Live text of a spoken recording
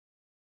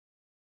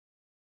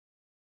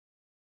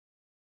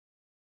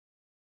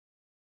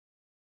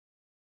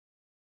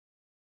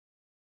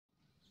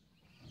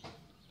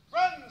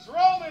Germans,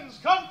 Romans,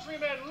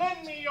 countrymen,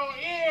 lend me your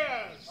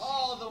ears.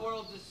 All the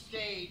world's a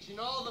stage, and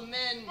all the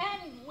men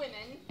and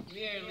women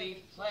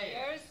merely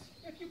players.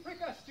 If you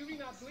prick us, do we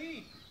not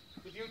bleed?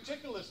 If you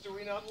tickle us, do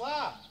we not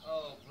laugh?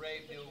 Oh,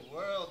 brave new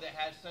world that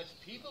has such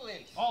people in.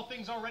 All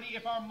things are ready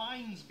if our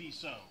minds be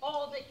so.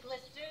 All that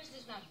glisters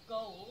is not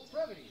gold.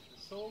 Brevity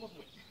is the soul of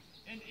wit.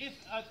 And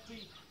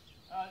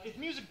if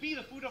music be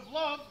the food of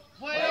love,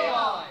 play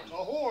on.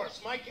 A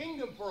horse, my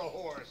kingdom for a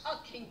horse.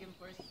 A kingdom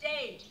for a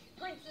stage,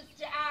 princes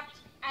to act,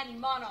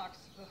 and monarchs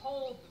to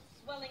behold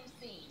the swelling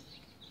scene.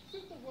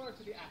 Suit the word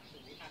to the action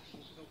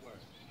to the word.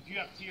 If you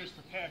have tears,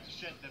 prepare to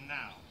shed them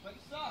now. But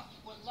soft,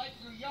 what light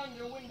through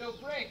yonder window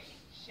breaks.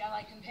 Shall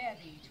I compare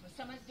thee to a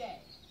summer's day?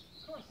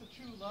 Of course, the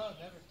true love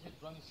never did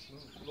run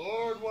smooth.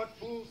 Lord, what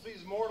fools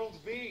these mortals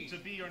be. To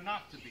be or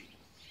not to be.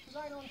 To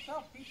thine own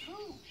self be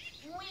true.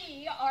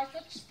 We are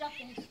such stuff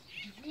as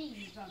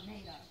dreams are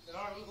made of. And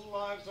our little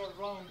lives are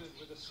rounded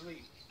with a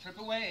sleep. Trip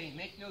away,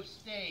 make no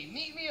stay.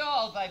 Meet me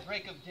all by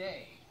break of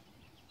day.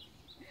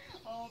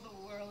 All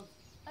the world's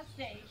a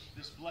stage.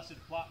 This blessed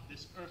plot,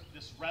 this earth,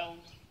 this realm.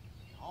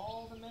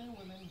 All the men and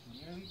women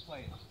merely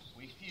players.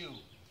 We few.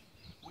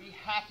 We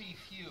happy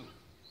few.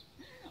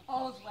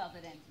 All's well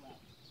that ends well.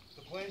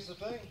 The play's the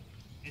thing.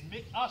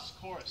 Admit us,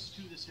 chorus,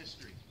 to this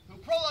history. Who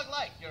prologue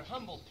like your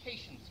humble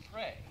patience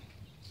pray.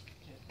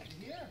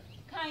 Here.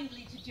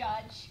 Kindly to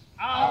judge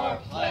Our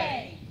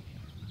play.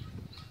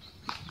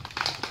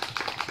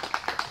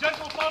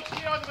 Gentle folks,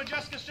 we are the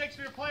Modjeska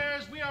Shakespeare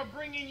Players. We are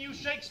bringing you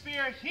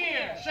Shakespeare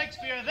here,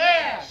 Shakespeare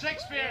there,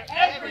 Shakespeare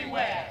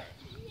everywhere.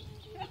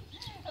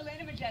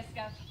 Helena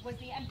Modjeska was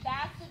the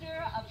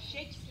ambassador of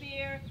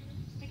Shakespeare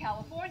to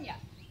California.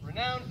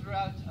 Renowned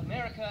throughout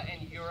America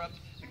and Europe,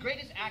 the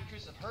greatest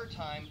actress of her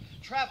time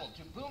traveled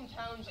to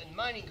boomtowns and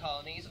mining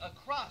colonies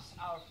across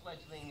our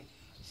fledgling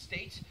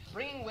state,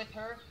 bringing with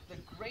her the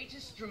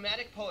greatest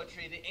dramatic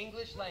poetry the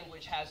English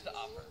language has to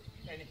offer.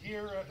 And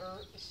here at her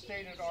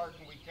estate at Arden,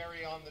 we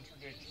carry on the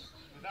tradition.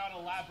 Without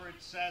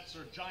elaborate sets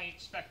or giant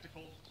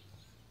spectacle.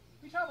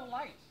 We travel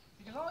light,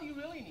 because all you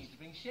really need to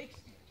bring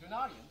Shakespeare to an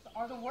audience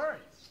are the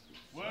words.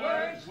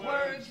 Words,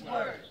 words,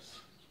 words.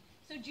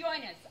 So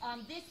join us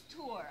on this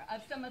tour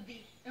of some of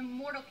the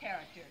immortal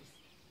characters,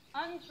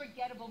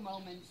 unforgettable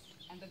moments,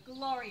 and the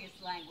glorious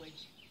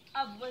language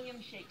of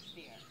William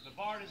Shakespeare. The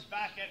Bard is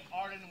back at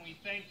Arden, and we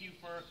thank you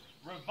for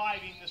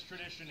reviving this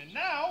tradition. And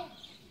now,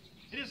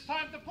 it is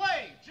time to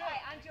play. Hi,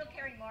 I'm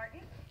Cary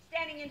Martin,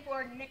 standing in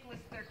for Nicholas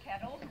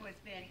Thurkettle, who has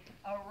been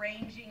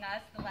arranging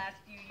us the last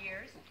few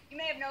years. You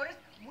may have noticed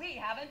we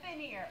haven't been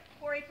here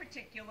for a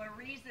particular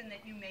reason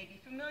that you may be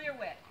familiar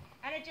with.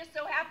 And it just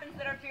so happens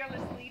that our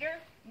fearless leader,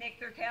 Nick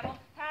Thurkettle,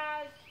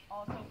 has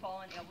also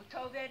fallen ill with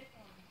COVID.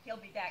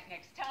 He'll be back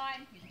next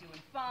time. He's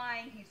doing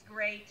fine. He's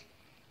great.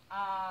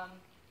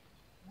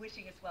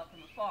 Wishing us well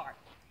from afar.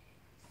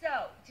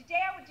 So, today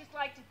I would just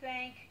like to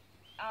thank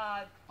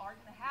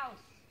Arden the House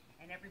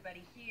and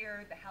everybody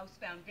here, the House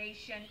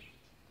Foundation.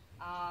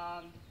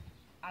 I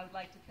would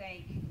like to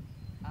thank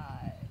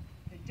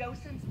the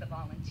docents, the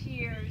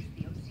volunteers,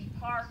 the OC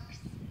Parks.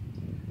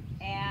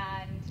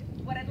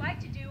 And what I'd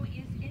like to do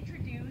is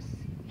introduce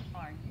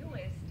our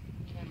newest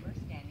member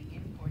standing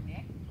in for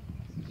Nick,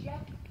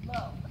 Jeff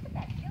Lowe. Look at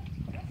that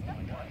guilty dressed up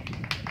boy.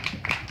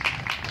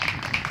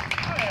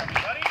 Hi,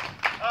 everybody.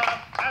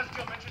 As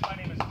Jill mentioned, my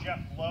name is Jeff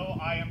Lowe.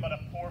 I am but a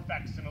poor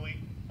facsimile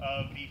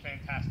of the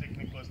fantastic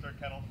Nicholas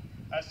Thurkettle.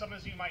 As some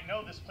of you might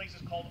know, this place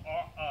is called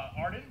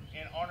Arden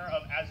in honor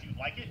of As You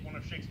Like It, one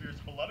of Shakespeare's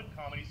beloved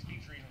comedies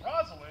featuring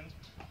Rosalind,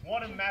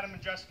 one of Madame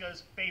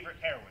Modjeska's favorite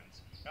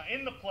heroines. Now,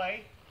 in the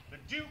play, the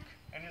Duke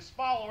and his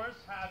followers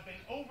have been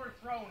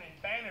overthrown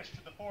and banished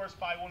to the forest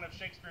by one of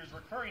Shakespeare's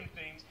recurring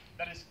themes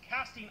that is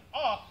casting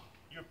off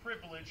your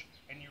privilege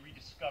and you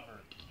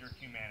rediscover your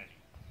humanity.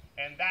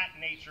 And that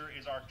nature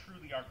is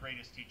truly our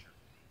greatest teacher,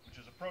 which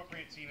is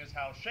appropriate seeing as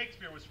how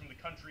Shakespeare was from the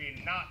country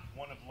and not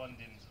one of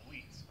London's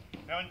elites.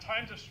 Now, in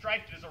times of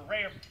strife, it is a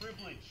rare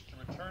privilege to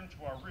return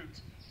to our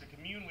roots. To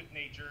commune with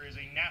nature is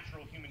a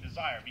natural human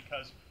desire,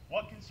 because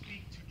what can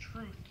speak to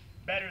truth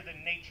better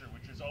than nature,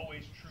 which is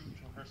always true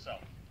to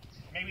herself?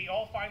 May we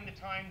all find the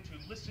time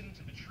to listen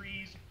to the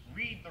trees,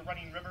 read the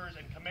running rivers,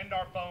 and commend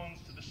our bones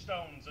to the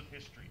stones of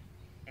history,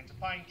 and to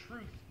find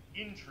truth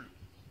in truth.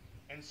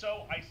 And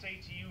so I say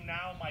to you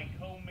now, my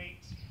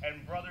co-mates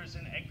and brothers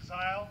in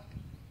exile,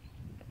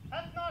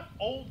 hath not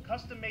old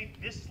custom made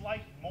this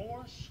life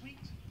more sweet?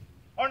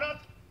 Are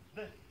not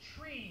the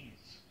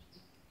trees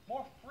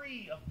more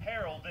free of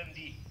peril than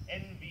the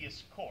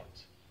envious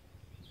court?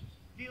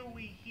 Feel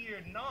we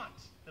here not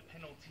the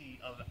penalty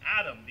of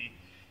Adam, the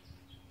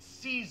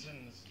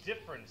season's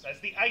difference, as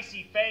the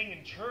icy fang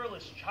and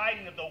churlish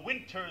chiding of the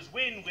winter's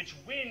wind, which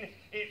when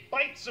it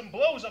bites and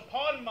blows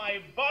upon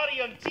my body,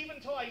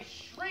 even till I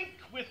shrink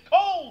with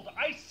cold,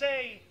 I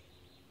say,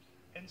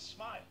 and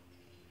smile.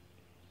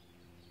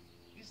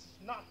 This is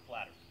not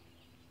flattery.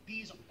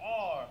 These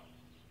are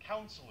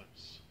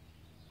counselors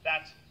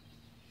that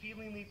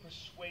feelingly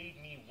persuade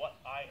me what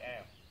I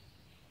am.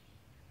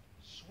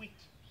 Sweet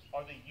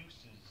are the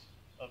uses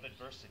of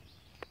adversity.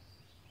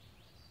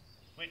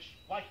 which,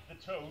 like the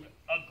toad,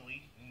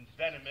 ugly and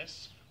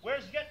venomous,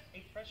 wears yet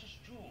a precious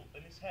jewel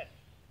in his head.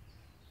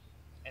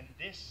 And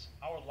this,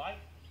 our life,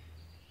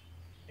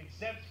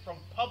 exempt from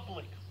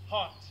public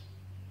haunt,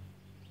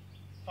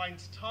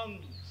 finds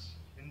tongues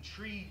in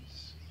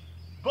trees,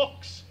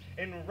 books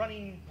in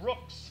running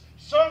brooks,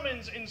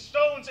 sermons in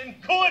stones,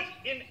 and good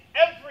in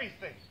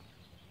everything.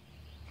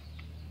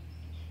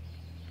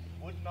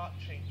 Would not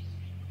change.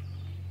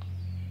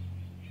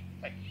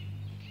 Thank you.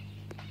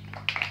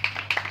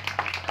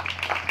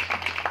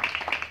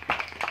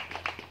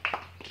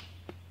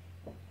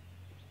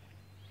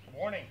 Good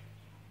morning.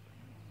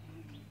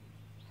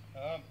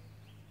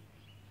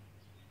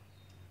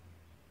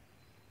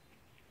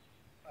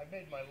 I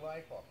made my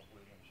life off of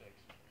William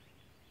Shakespeare.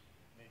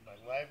 Made my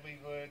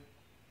livelihood.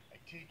 I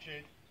teach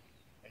it.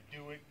 I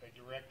do it. I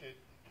direct it.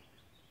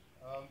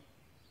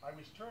 I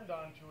was turned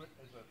on to it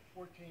as a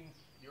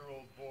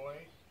 14-year-old boy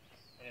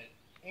in an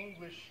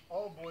English,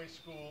 all-boys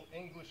school,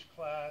 English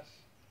class.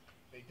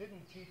 They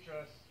didn't teach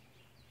us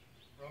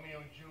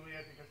Romeo and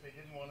Juliet because they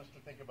didn't want us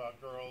to think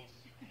about girls.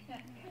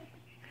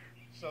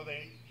 So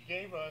they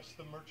gave us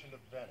The Merchant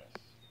of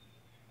Venice,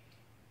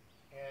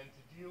 and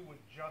to deal with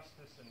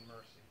justice and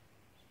mercy.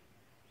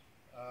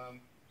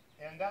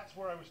 And that's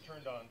where I was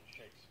turned on to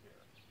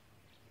Shakespeare.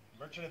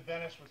 Merchant of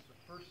Venice was the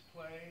first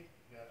play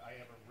that I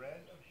ever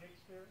read of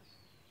Shakespeare's.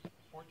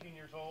 14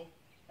 years old.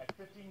 At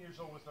 15 years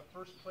old was the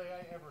first play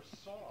I ever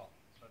saw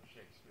of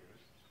Shakespeare's.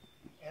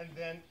 And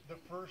then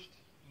the first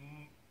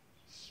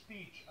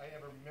speech I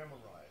ever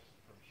memorized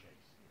from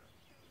Shakespeare.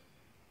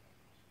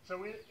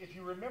 So if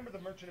you remember,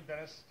 The Merchant of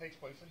Venice takes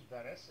place in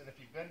Venice, and if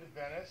you've been to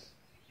Venice,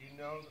 you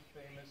know the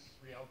famous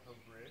Rialto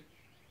Bridge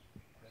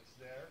that's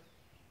there,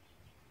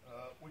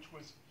 which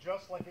was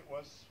just like it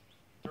was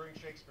during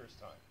Shakespeare's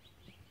time.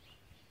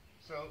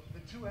 So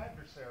the two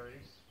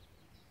adversaries,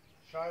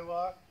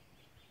 Shylock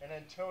and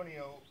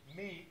Antonio,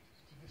 meet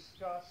to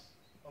discuss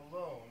a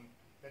loan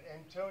that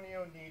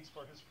Antonio needs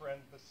for his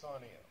friend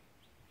Bassanio.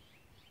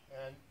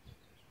 And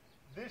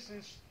this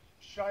is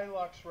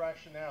Shylock's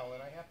rationale,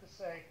 and I have to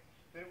say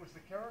that it was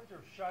the character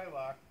of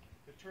Shylock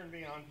that turned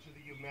me on to the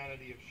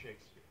humanity of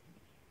Shakespeare.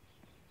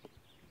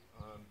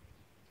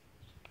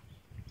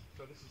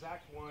 So this is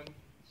Act 1,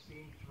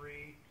 Scene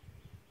 3,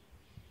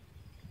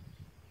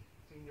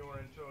 Signor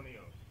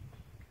Antonio.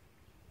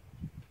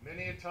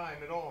 Many a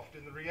time and oft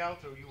in the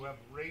Rialto you have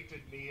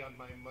rated me on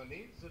my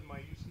monies and my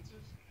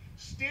usances.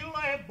 Still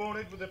I have borne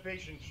it with a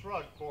patient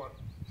shrug, for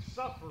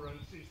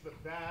sufferance is the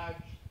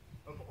badge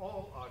of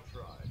all our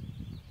tribe.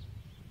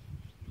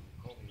 You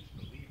call me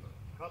misbeliever,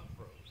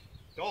 cutthroat,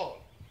 dog.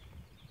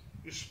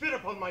 You spit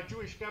upon my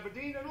Jewish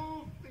gabardine and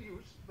all the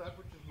use of that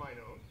which is mine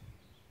own.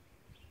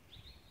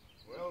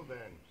 Well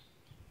then,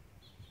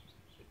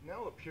 it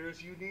now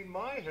appears you need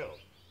my help.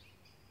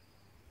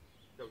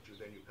 Don't you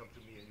then, you come to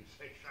me and you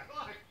say,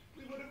 Shylock,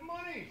 we would have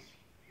monies.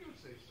 You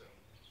say so.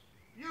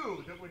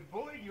 You that would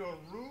void your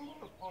rule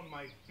upon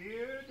my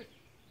beard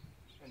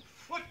and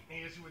foot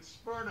me as you would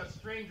spurn a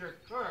stranger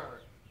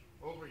cur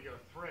over your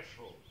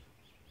threshold.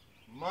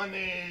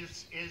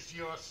 Monies is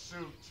your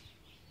suit.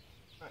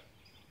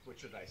 What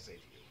should I say to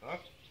you, huh?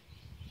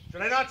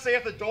 Should I not say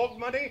if the dog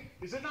money?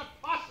 Is it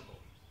not possible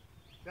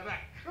that a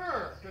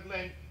cur could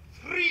lend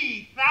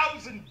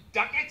 3,000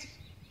 ducats?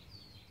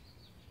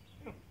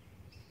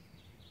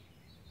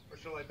 Or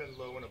shall I bend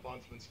low in a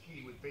bondsman's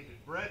key with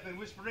bated breath and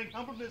whispering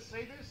humbleness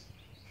say this?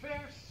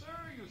 Fair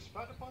sir, you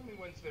spat upon me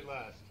Wednesday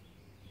last.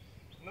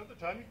 Another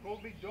time you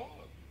called me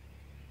dog.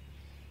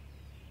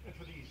 And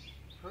for these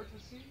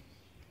courtesies,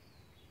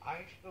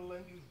 I shall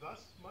lend you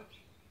thus much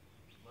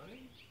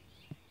money?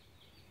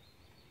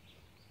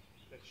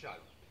 That's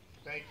Shylock.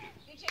 Thank you.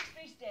 In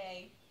Shakespeare's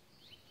day,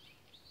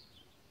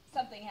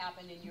 something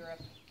happened in Europe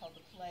called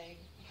the plague,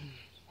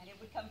 and it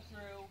would come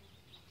through,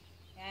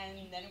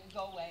 and then it would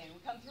go away, and it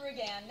would come through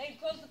again. They'd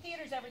close the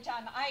theaters every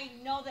time. I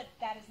know that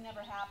that has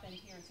never happened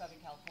here in Southern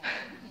California.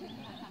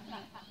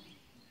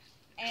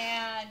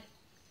 And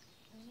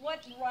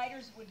what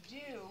writers would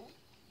do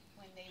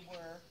when they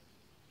were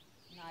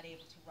not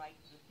able to write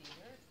for the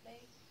theater is they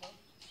wrote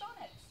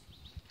sonnets,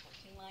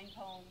 14-line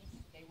poems,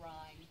 they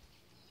rhymed.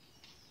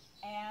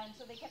 And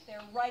so they kept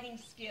their writing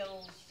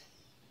skills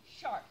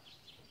sharp.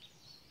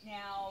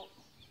 Now,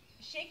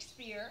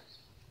 Shakespeare,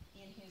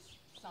 in his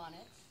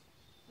sonnets,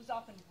 was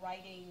often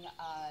writing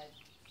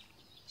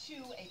to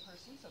a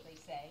person, so they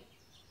say.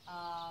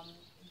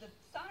 The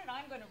sonnet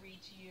I'm going to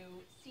read to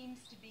you seems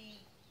to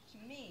be, to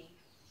me,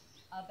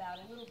 about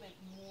a little bit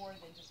more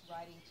than just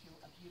writing to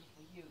a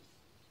beautiful youth.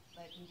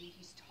 But indeed,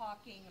 he's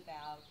talking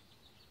about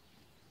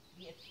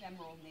the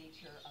ephemeral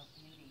nature of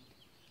beauty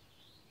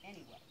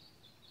anyway.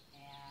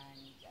 And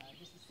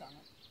this is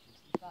sonnet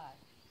 65.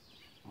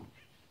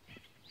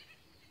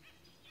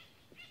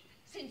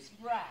 Since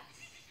brass,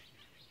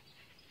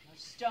 nor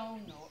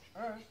stone, nor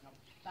earth, nor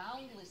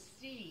boundless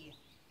sea,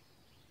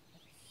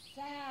 but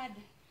sad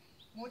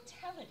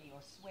mortality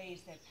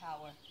o'ersways their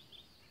power,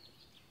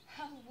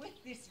 how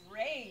with this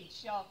rage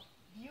shall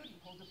beauty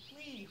hold a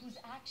plea whose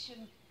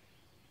action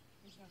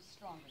is no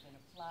stronger than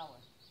a flower?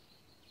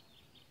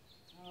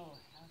 Oh,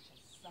 how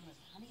shall summer's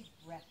honey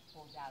breath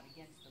hold out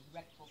against the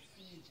wreckful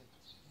siege of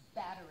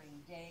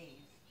battering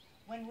days,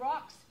 when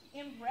rocks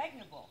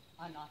impregnable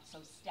are not so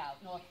stout,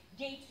 nor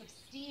gates of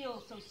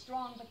steel so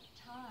strong, but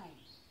time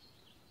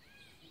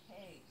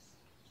decays.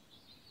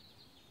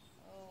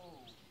 Oh,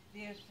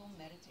 fearful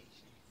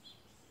meditation.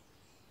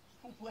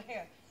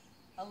 Where,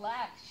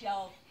 alack,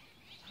 shall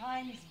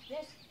time's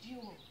best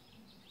jewel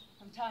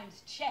from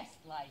time's chest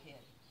lie hid?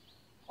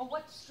 Or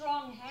what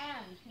strong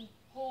hand can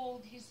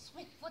hold his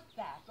swift foot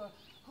back, or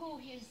who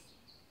his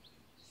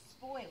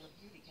spoil of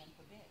beauty can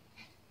forbid?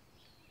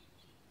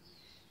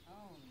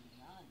 Oh,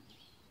 none.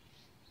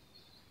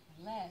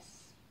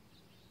 Unless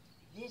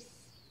this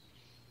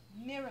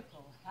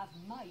miracle have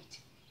might,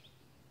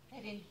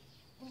 that in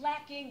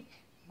black ink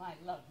my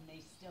love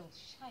may still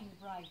shine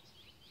bright.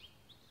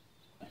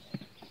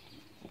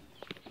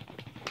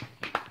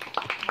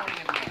 Good morning,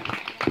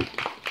 everyone.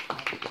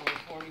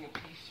 We're forming a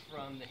piece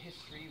from the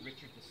history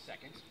Richard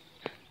II,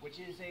 which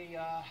is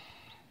a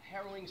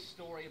harrowing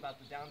story about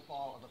the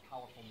downfall of a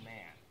powerful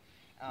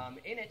man.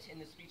 In it, in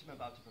the speech I'm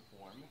about to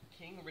perform,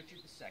 King Richard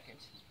II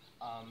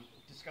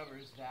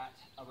discovers that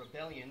a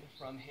rebellion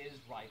from his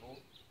rival,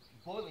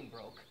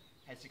 Bolingbroke,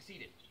 has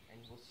succeeded, and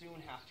he will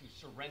soon have to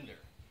surrender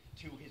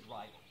to his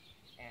rival.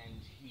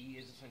 And he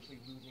is essentially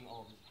losing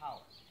all of his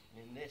power.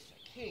 And in this,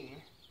 a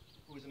king,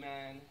 who is a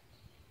man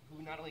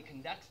who not only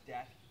conducts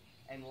death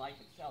and life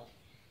itself,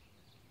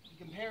 he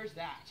compares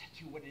that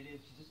to what it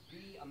is to just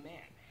be a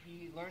man.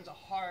 He learns a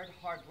hard,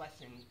 hard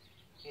lesson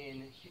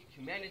in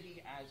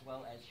humanity as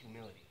well as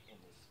humility in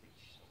this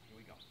speech. So here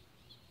we go.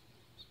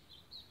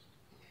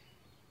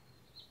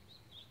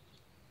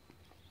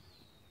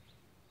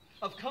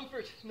 Of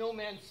comfort no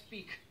man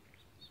speak.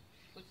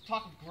 Let's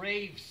talk of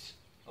graves,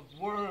 of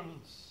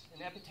worms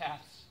and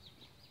epitaphs.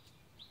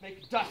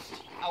 Make dust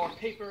our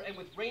paper, and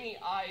with rainy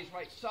eyes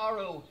write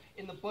sorrow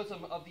in the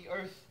bosom of the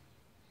earth.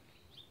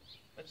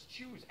 Let's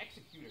choose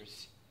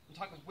executors and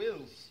talk of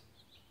wills.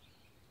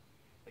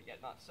 But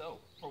yet not so,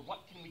 for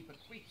what can we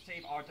bequeath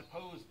save our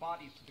deposed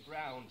bodies to the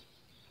ground?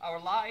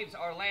 Our lives,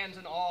 our lands,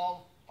 and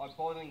all are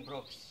boiling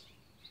brooks.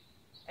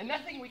 And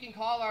nothing we can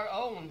call our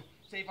own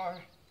save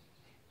our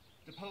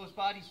deposed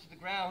bodies to the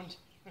ground.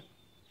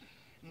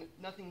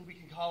 Nothing we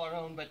can call our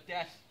own but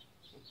death.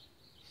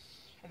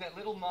 And that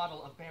little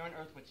model of barren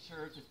earth which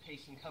serves as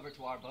paste and cover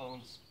to our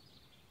bones.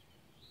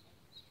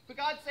 For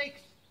God's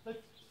sakes, let's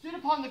sit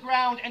upon the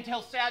ground and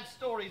tell sad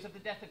stories of the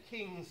death of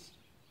kings.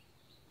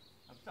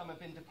 Of some have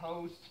been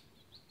deposed,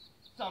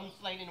 some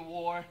slain in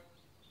war,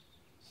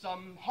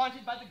 some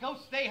haunted by the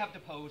ghosts they have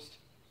deposed,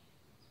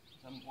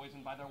 some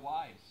poisoned by their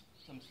wives,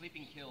 some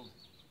sleeping killed,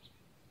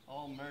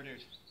 all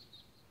murdered.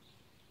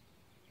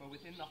 For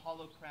within the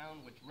hollow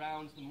crown which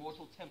rounds the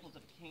mortal temples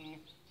of king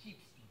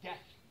keeps death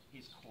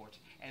his court,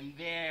 and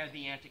there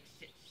the antic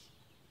sits,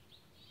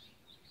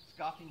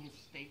 scoffing his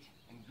state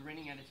and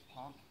grinning at his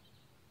pomp,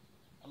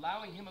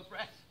 allowing him a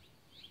breath,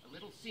 a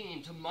little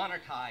scene to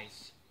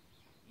monarchize.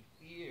 He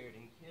feared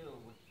and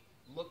killed with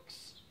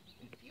looks,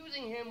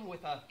 infusing him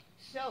with a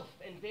self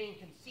and vain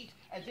conceit,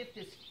 as if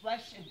this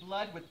flesh and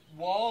blood with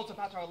walls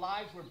about our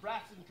lives were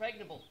brass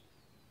impregnable.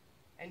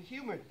 And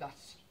humored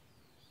thus,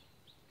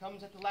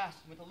 comes at the last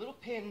with a little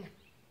pin,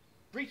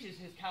 breaches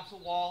his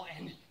castle wall,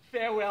 and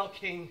farewell,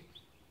 king.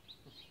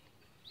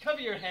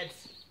 Cover your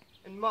heads,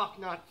 and mock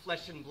not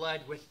flesh and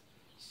blood with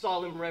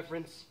solemn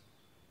reverence.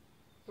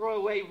 Throw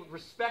away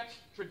respect,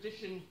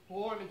 tradition,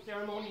 form, and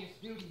ceremonious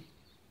duty.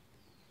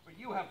 For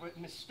you have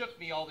mistook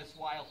me all this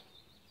while.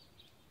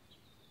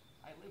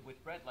 I live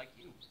with bread like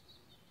you.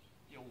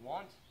 Feel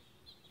want,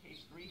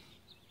 taste grief,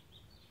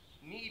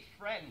 need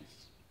friends.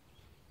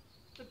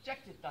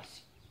 Subjected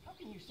thus, how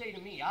can you say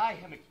to me, I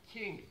am a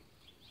king?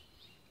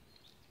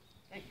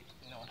 Thank you.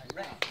 You know, I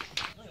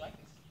really like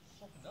this. It's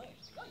so familiar.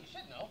 Oh, you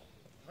should know.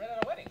 We read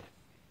at our wedding.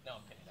 No,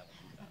 I'm kidding. That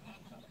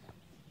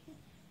wasn't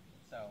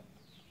So,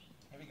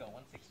 here we go,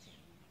 116.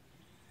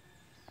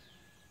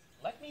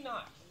 Let me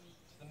not,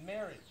 to the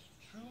marriage,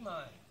 true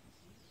minds,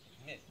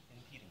 admit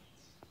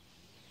impediments.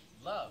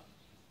 Love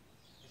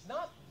is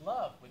not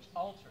love which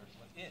alters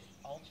what it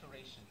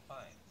alteration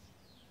finds,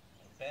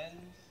 or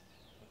bends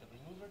with the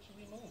remover to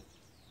remove.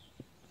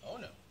 Oh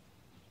no.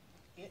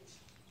 It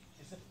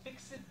is a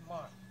fixed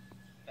mark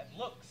that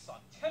looks on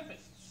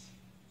tempests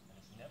and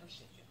is never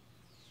shaken.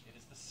 It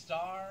is the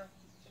star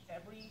to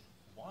every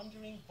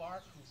wandering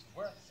bark whose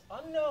worth's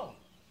unknown,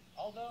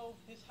 although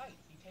his height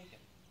be taken.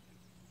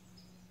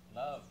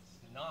 Love's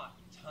not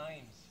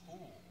time's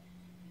fool,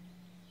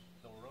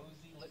 though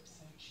rosy lips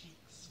and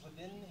cheeks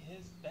within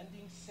his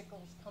bending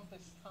sickle's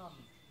compass come.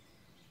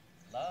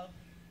 Love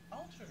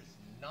alters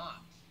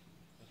not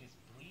with his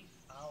brief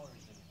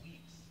hours and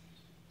weeks,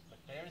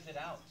 but bears it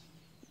out,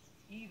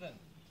 even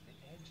to the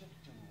edge of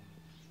doom.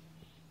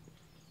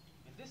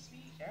 If this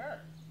be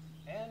error,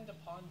 and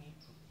upon me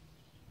proof,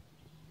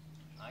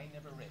 I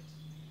never writ,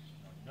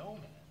 nor no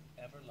man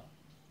ever loved.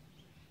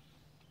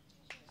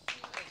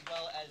 As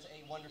well as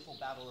a wonderful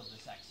battle of the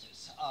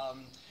sexes.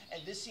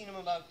 And this scene I'm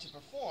about to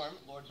perform,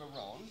 Lord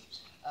Baron,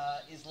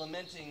 is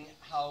lamenting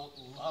how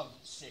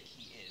lovesick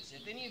he is.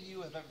 If any of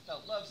you have ever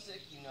felt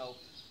lovesick, you know,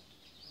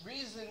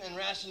 reason and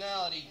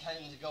rationality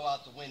tend to go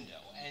out the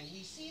window. And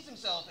he sees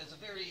himself as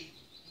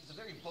he's a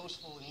very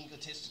boastful and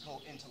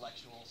egotistical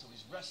intellectual, so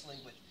he's wrestling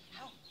with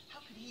how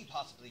could he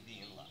possibly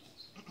be in love?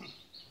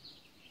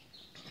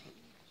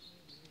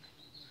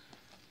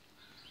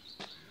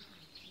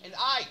 And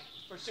I,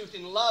 forsooth,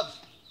 in love,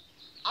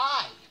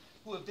 I,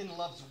 who have been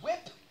love's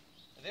whip,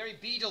 a very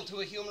beadle to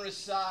a humorous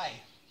sigh,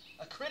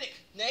 a critic,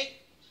 nay,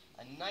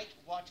 a night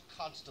watch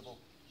constable,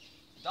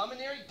 a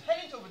domineering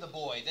pedant over the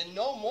boy, then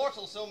no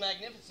mortal so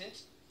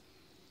magnificent,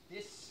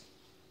 this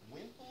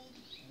wimpled,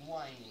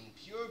 whining,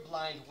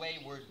 pure-blind,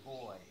 wayward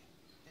boy,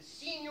 the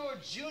senior,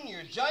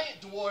 junior, giant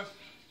dwarf,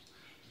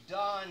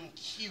 Don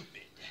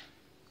Cupid,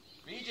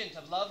 regent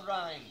of love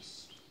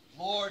rhymes,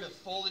 lord of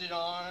folded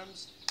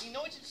arms,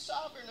 anointed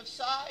sovereign of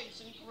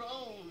sighs and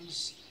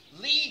groans,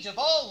 liege of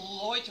all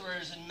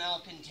loiterers and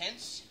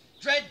malcontents,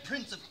 dread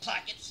prince of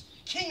plackets,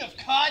 king of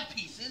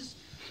codpieces,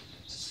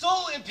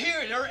 sole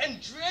imperator and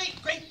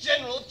great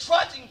general of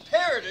trotting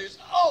paradors.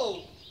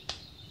 Oh,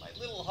 my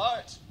little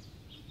heart.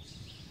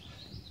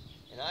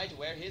 And I to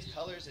wear his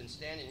colors and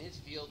stand in his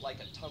field like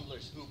a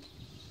tumbler's hoop.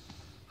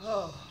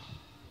 Oh,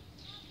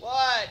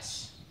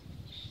 what?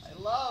 I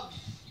love,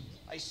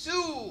 I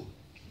sue,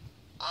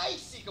 I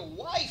seek a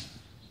wife.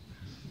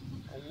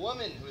 A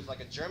woman who is like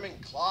a German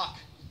clock,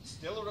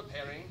 still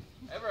a-repairing,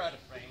 ever out of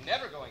frame,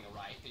 never going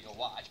aright, being a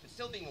watch, but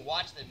still being a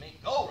watch that may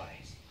go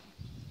right.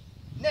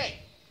 Nay,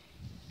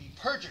 be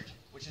perjured,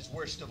 which is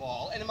worst of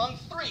all, and among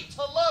three,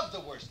 to love the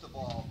worst of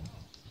all.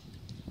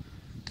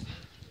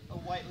 A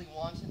whitely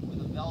wanton with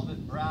a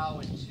velvet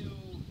brow and two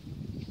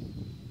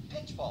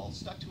pitch balls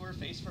stuck to her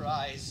face for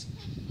eyes.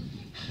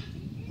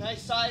 I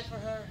sigh for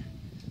her,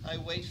 I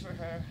wait for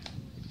her,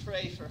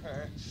 pray for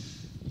her.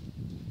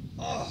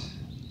 Oh.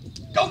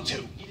 Go to!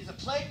 It is a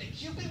plague that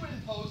Cupid would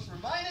impose for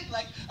my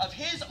neglect of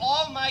his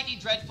almighty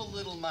dreadful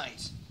little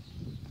might.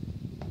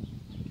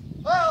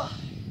 Well,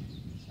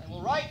 I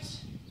will write,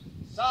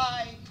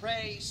 sigh,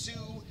 pray,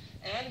 sue,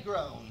 and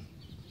groan.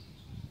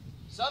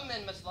 Some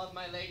men must love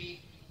my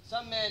lady,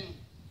 some men,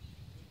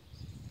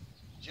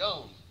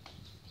 Joan.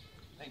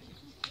 Thank you.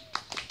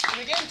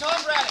 And again,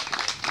 Tom Bradac.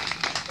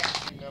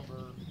 I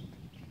remember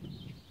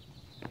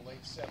in the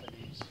late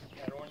 70s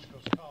at Orange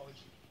Coast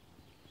College,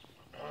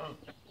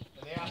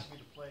 and they asked me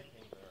to play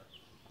King Lear,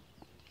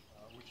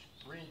 which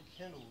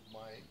rekindled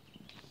my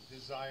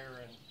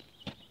desire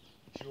and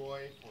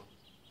joy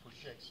for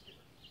Shakespeare.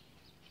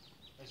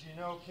 As you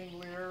know, King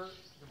Lear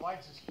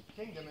divides his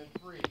kingdom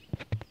in three.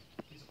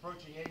 He's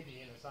approaching 80,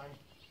 and as I'm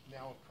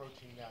now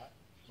approaching that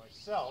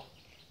myself,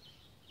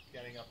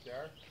 getting up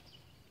there,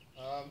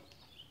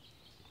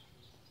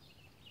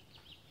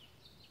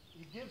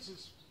 he gives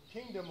his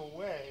kingdom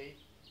away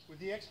with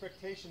the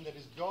expectation that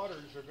his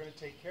daughters are going to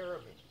take care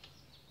of him.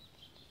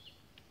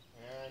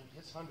 And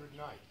his 100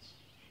 knights,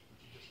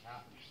 which he just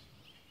happens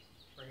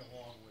to bring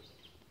along with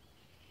him.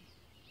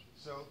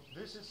 So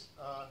this is,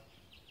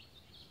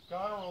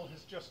 Goneril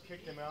has just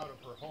kicked him out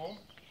of her home.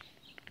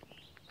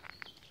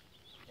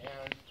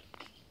 And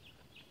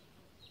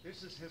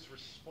this is his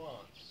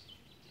response.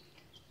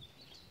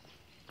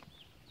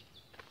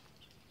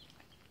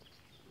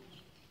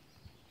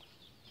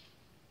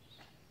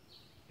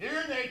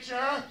 Here,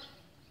 nature!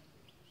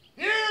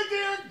 Here,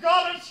 dear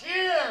goddess,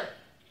 here!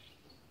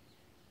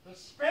 To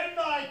spend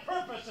thy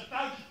purpose if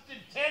thou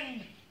didst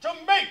intend to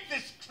make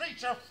this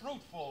creature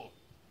fruitful.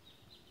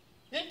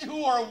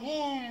 Into her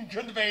womb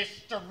convey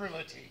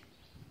sterility.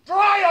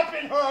 Dry up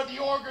in her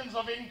the organs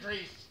of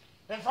increase,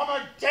 and from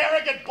her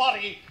derogate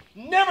body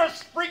never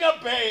spring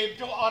a babe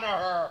to honor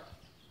her.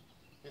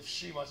 If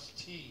she must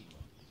teem,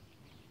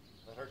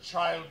 let her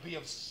child be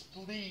of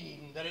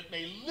spleen, that it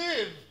may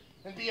live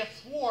and be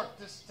athwart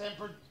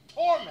distempered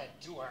torment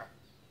to her.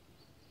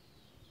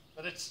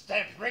 Let it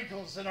stamp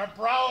wrinkles in her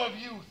brow of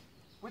youth,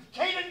 with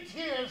cadent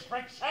tears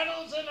for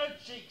channels in her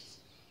cheeks,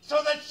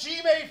 so that she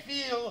may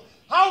feel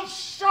how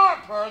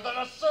sharper than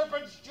a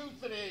serpent's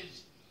tooth it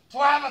is to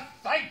have a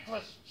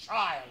thankless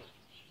child.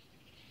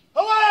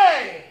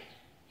 Away!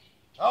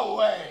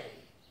 Away!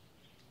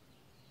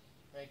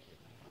 Thank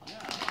you.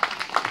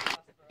 Now,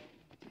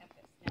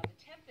 The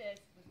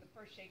Tempest was the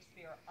first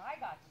Shakespeare I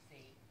got to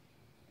see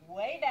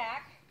way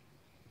back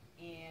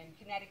in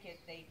Connecticut.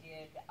 They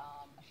did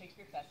a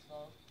Shakespeare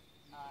festival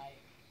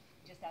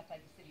just outside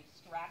the city of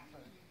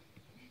Stratford.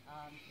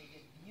 They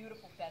did a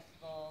beautiful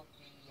festival.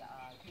 The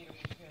theater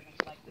was very much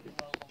like the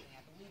Globe, only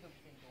I believe it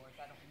was indoors.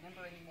 I don't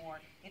remember anymore.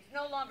 It's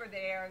no longer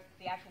there.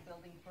 The actual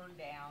building burned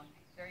down.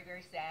 Very,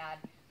 very sad.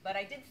 But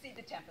I did see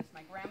The Tempest.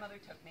 My grandmother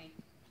took me,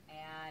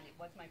 and it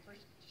was my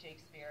first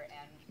Shakespeare.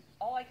 And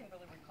all I can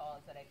really recall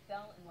is that I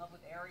fell in love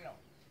with Ariel,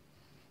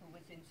 who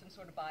was in some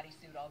sort of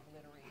bodysuit, all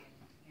glittery and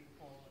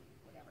beautiful and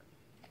whatever.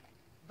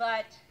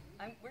 But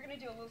we're going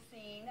to do a little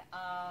scene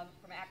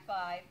from Act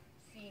 5,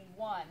 Scene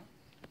 1.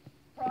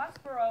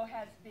 Prospero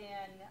has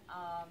been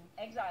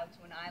exiled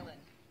to an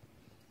island,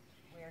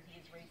 where he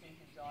is raising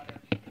his daughter,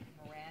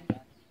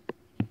 Miranda,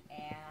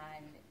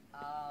 and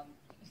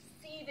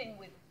seething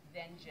with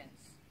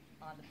vengeance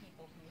on the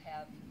people who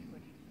have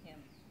put him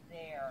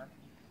there.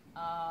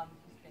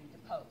 He's been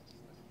deposed.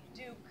 He was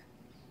the Duke,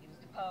 he was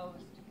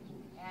deposed,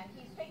 and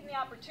he's taken the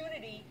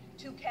opportunity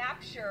to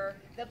capture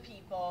the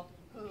people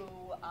who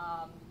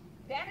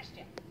banished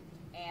him,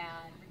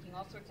 and wreaking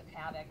all sorts of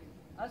havoc,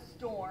 a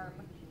storm,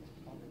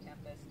 called the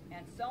Tempest,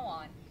 and so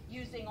on,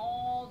 using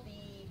all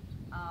the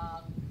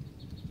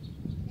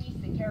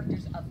beasts and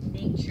characters of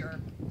nature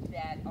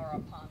that are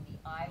upon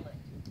the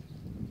island,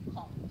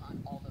 calling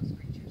upon all those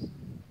creatures.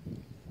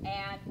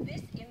 And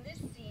in this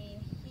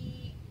scene,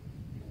 he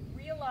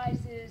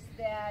realizes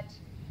that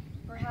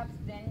perhaps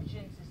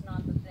vengeance is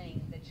not the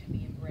thing that should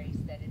be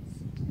embraced, that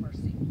it's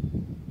mercy,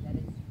 that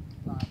it's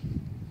love.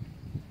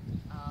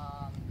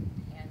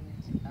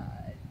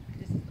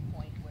 This is the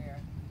point where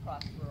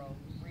Prospero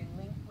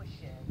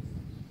relinquishes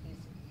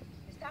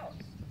his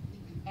powers.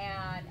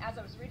 And as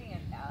I was reading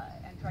it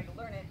and trying to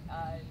learn it,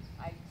 I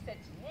said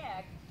to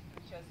Nick,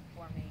 who chose it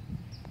for me,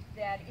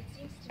 that it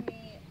seems to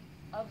me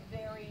a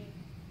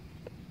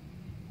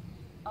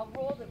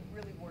role that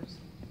really works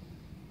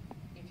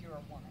if you're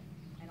a woman.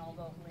 And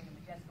although Helena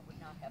Modjeska would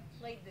not have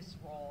played this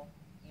role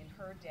in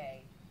her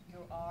day, you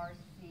are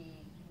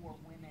seeing more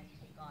women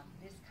take on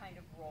this kind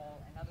of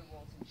role and other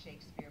roles in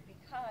Shakespeare,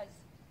 because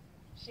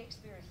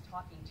Shakespeare is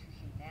talking to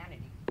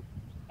humanity,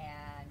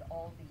 and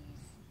all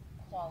these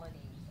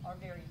qualities are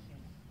very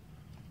human.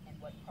 And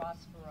what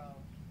Prospero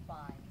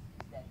finds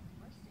is that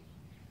mercy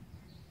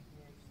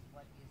is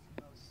what is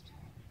most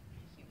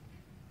human.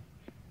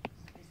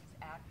 So this is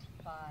Act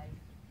 5,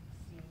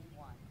 Scene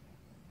 1,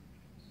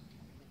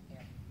 with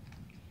Arden.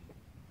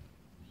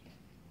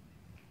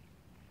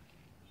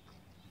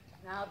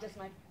 Now does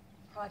my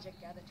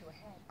project gather to a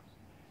head.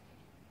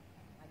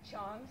 My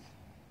charms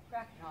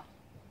crack not.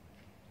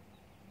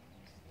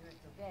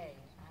 Spirits obey,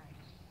 and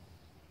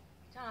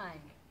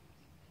time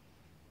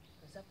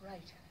goes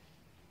upright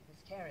with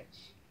his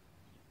carriage.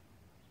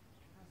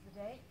 How's the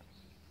day?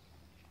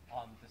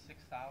 On the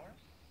 6th hour,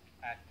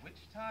 at which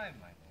time,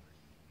 my lord,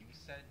 you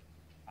said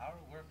our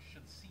work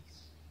should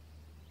cease.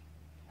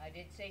 I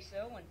did say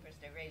so when first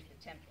I raised the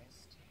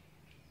tempest.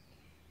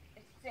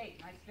 Say,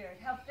 my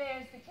spirit, how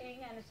fares the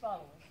king and his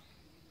followers?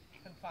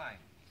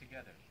 Confined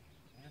together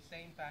in the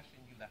same fashion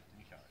you left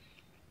in charge,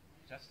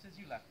 just as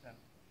you left them,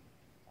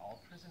 all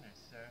prisoners,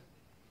 sir,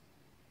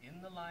 in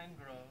the lime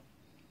grove,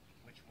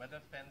 which weather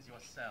fends your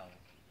cell.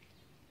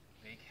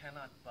 They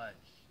cannot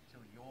budge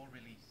till your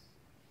release.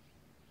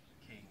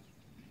 The king,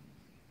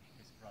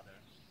 his brother,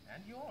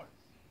 and yours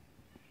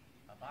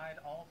abide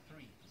all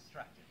three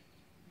distracted,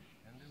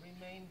 and the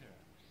remainder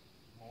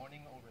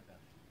mourning over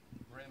them,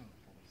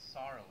 brimful of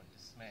sorrow and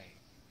dismay.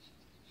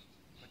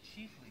 But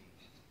chiefly,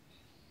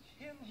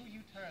 him who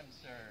you term,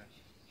 sir,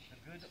 the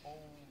good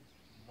old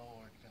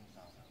Lord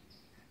Gonzalo.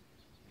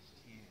 His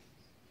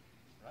tears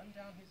run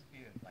down his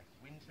beard like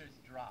winter's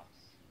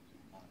drops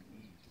on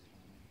leaves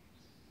and leaves.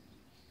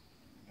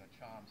 Your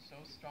charm so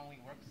strongly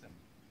works them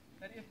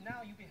that if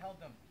now you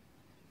beheld them,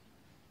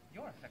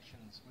 your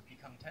affections would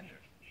become tender.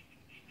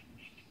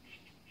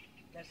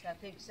 Dost thou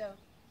think so,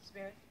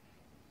 spirit?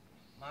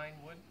 Mine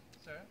would,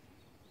 sir,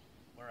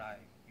 were I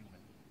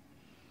human.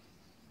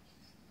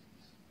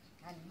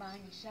 And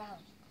mine shall.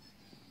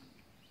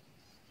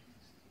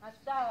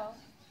 Hast thou,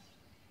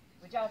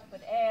 which art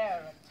but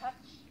air, a touch,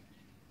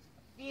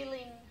 a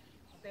feeling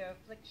of their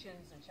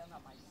afflictions, and shall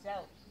not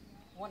myself,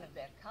 one of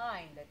their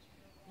kind, that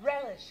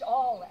relish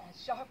all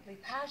as sharply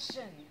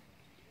passion,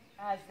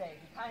 as they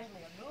be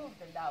kindly unmoved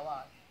than thou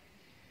art?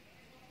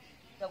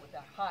 Though with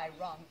their high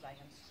wrongs I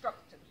am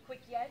struck to the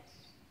quick yet,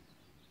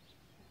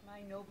 with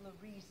my nobler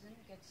reason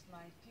against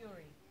my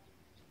fury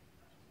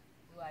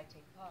do I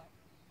take part.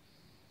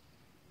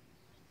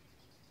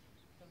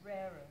 The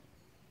rarer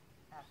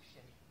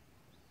action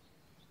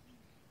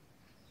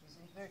is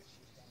in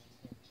virtue than in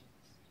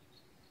vengeance.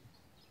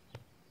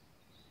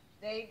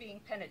 They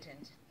being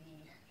penitent,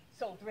 the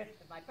sole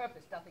drift of my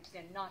purpose doth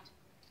extend not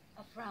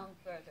a frown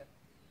further.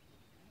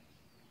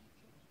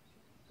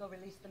 Go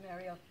release them,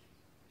 Ariel.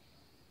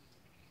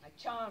 My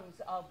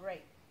charms I'll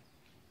break.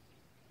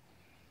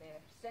 Their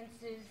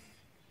senses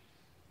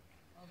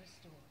I'll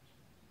restore.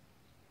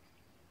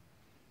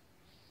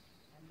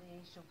 And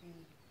they shall be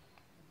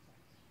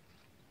content.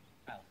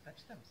 I'll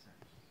fetch them, sir.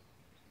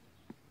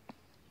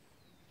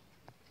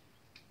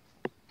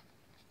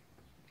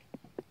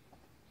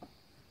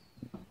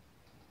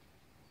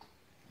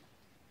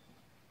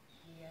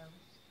 The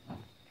elves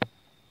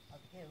of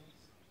hills,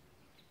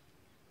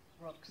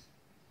 brooks,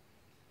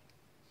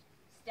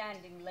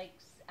 standing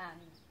lakes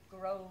and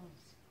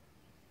groves,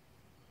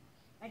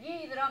 and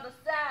ye that on the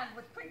sand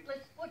with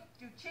printless foot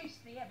do chase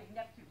the ebbing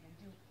Neptune and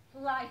do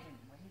fly him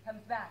when he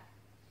comes back.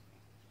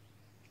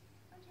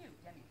 And you,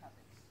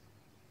 demi-puppets,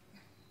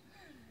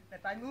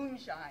 that by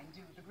moonshine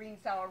do the green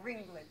sour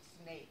ringlets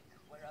make,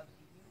 whereof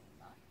you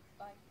not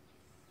fight.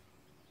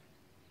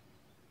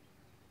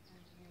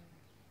 And you,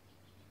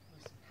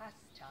 whose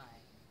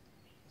pastime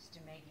to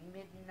make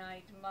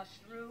midnight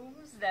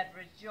mushrooms that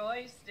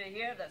rejoice to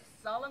hear the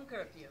solemn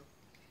curfew.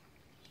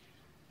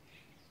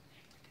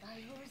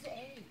 By whose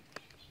aid,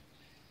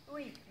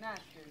 weak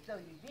masters though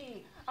ye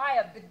be, I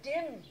have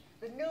bedimmed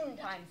the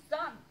noontime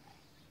sun,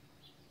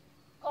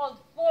 called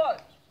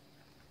forth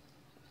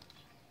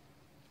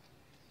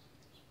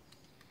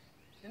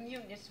the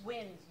mutinous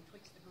winds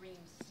betwixt the green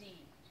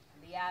sea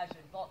and the azure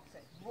vaults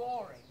that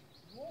roaring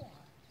war.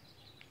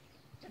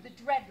 To the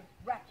dread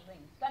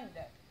rattling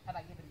thunder have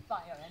I given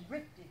fire, and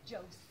rifted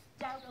Jove's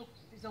stout oak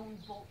with his own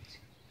bolt.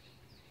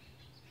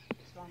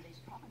 Stronde's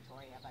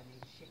promontory have I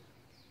made shake,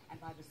 and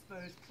by the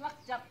spurs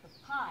plucked up the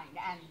pine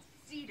and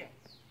cedar.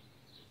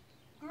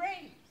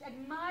 Graves, at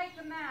my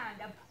command,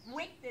 have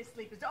waked their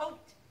sleepers, oat,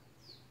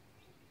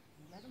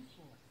 and let them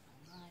forth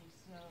on my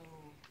so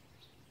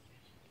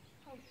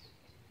potent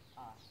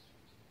art.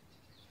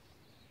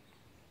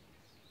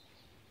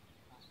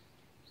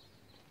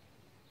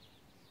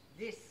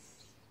 This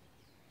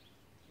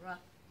rough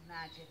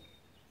magic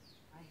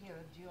I hear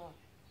abjure.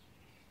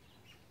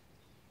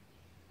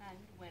 And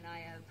when I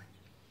have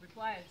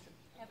required some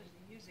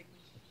heavenly music,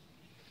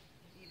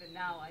 which even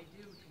now I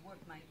do to work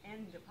my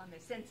end upon their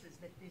senses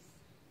that this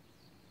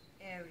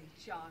airy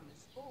charm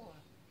is for,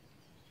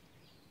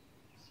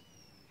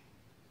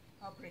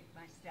 I'll break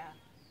my staff,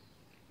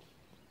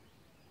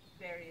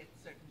 bury it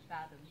certain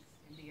fathoms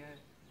in the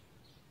earth,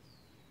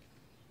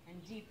 and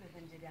deeper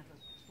than did ever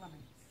plummet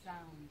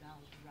sound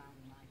out round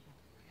my book.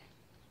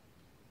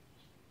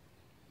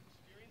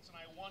 And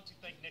I want to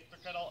thank Nick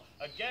Thurkettle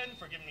again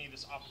for giving me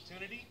this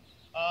opportunity.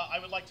 I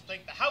would like to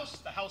thank the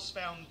House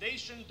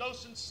Foundation,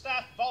 docents,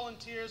 staff,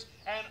 volunteers,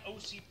 and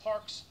OC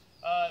Parks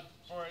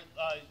for,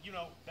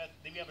 that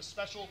we have a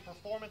special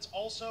performance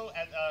also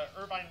at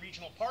Irvine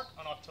Regional Park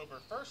on October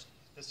 1st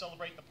to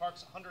celebrate the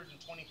park's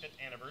 125th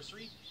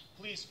anniversary.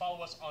 Please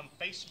follow us on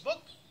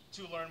Facebook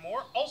to learn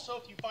more. Also,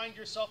 if you find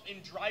yourself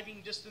in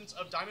driving distance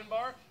of Diamond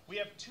Bar, we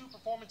have 2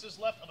 performances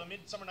left of A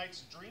Midsummer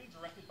Night's Dream,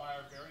 directed by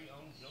our very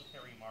own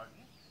Cary Martin.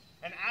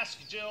 And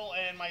ask Jill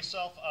and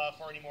myself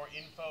for any more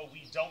info.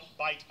 We don't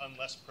bite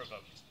unless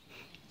provoked.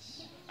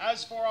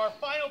 As for our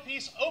final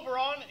piece,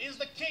 Oberon is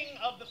the king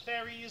of the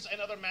fairies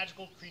and other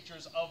magical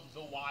creatures of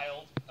the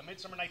wild. A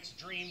Midsummer Night's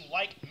Dream,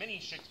 like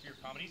many Shakespeare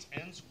comedies,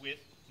 ends with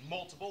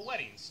multiple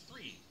weddings,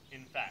 3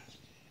 in fact.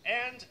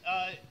 And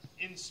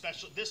in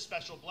this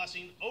special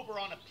blessing,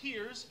 Oberon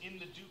appears in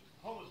the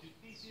home of Duke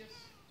Theseus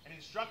and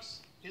instructs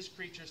his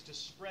creatures to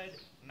spread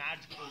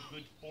magical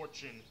good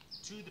fortune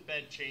to the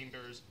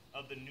bedchambers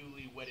of the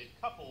newly wedded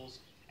couples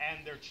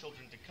and their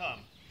children to come,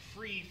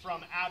 free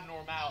from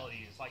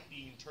abnormalities like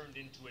being turned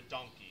into a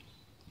donkey,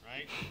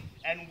 right?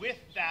 And with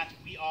that,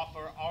 we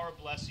offer our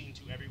blessing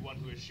to everyone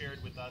who has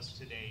shared with us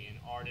today in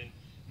Arden.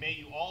 May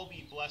you all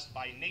be blessed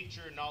by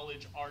nature,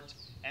 knowledge, art,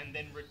 and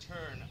then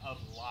return of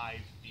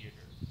live theater.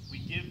 We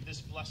give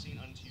this blessing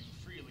unto you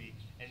freely,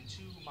 and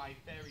to my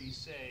fairies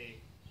say,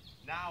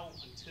 now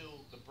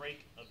until the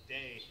break of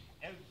day,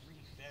 every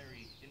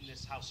fairy in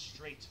this house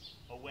straight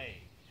away.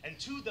 And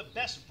to the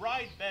best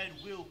bride bed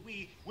will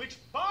we, which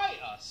by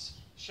us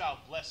shall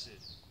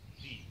blessed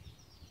be.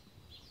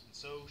 And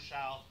so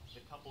shall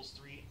the couples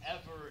 3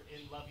 ever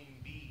in loving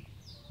be.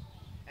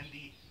 And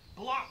the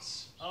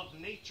blots of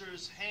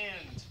nature's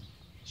hand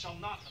shall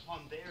not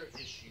upon their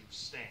issue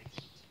stand.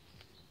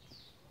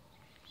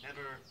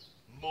 Never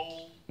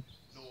mole,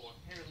 nor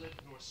hairlip,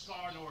 nor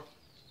scar, nor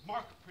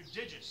mark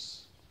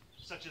prodigious,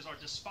 such as are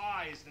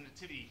despised in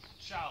nativity,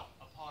 shall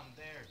upon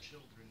their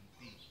children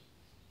be.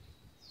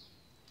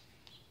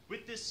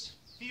 With this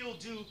field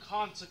do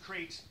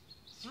consecrate,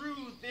 through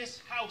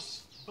this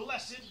house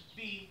blessed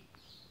be,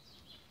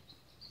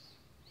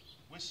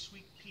 with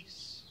sweet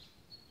peace.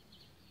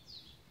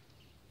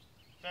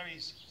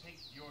 Fairies, take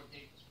your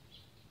gate,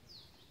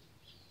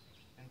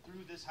 and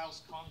through this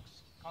house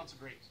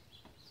consecrate.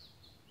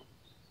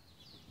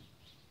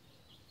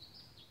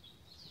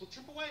 We'll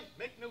trip away,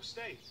 make no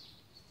stay.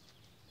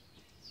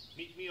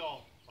 Meet me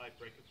all by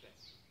break of day.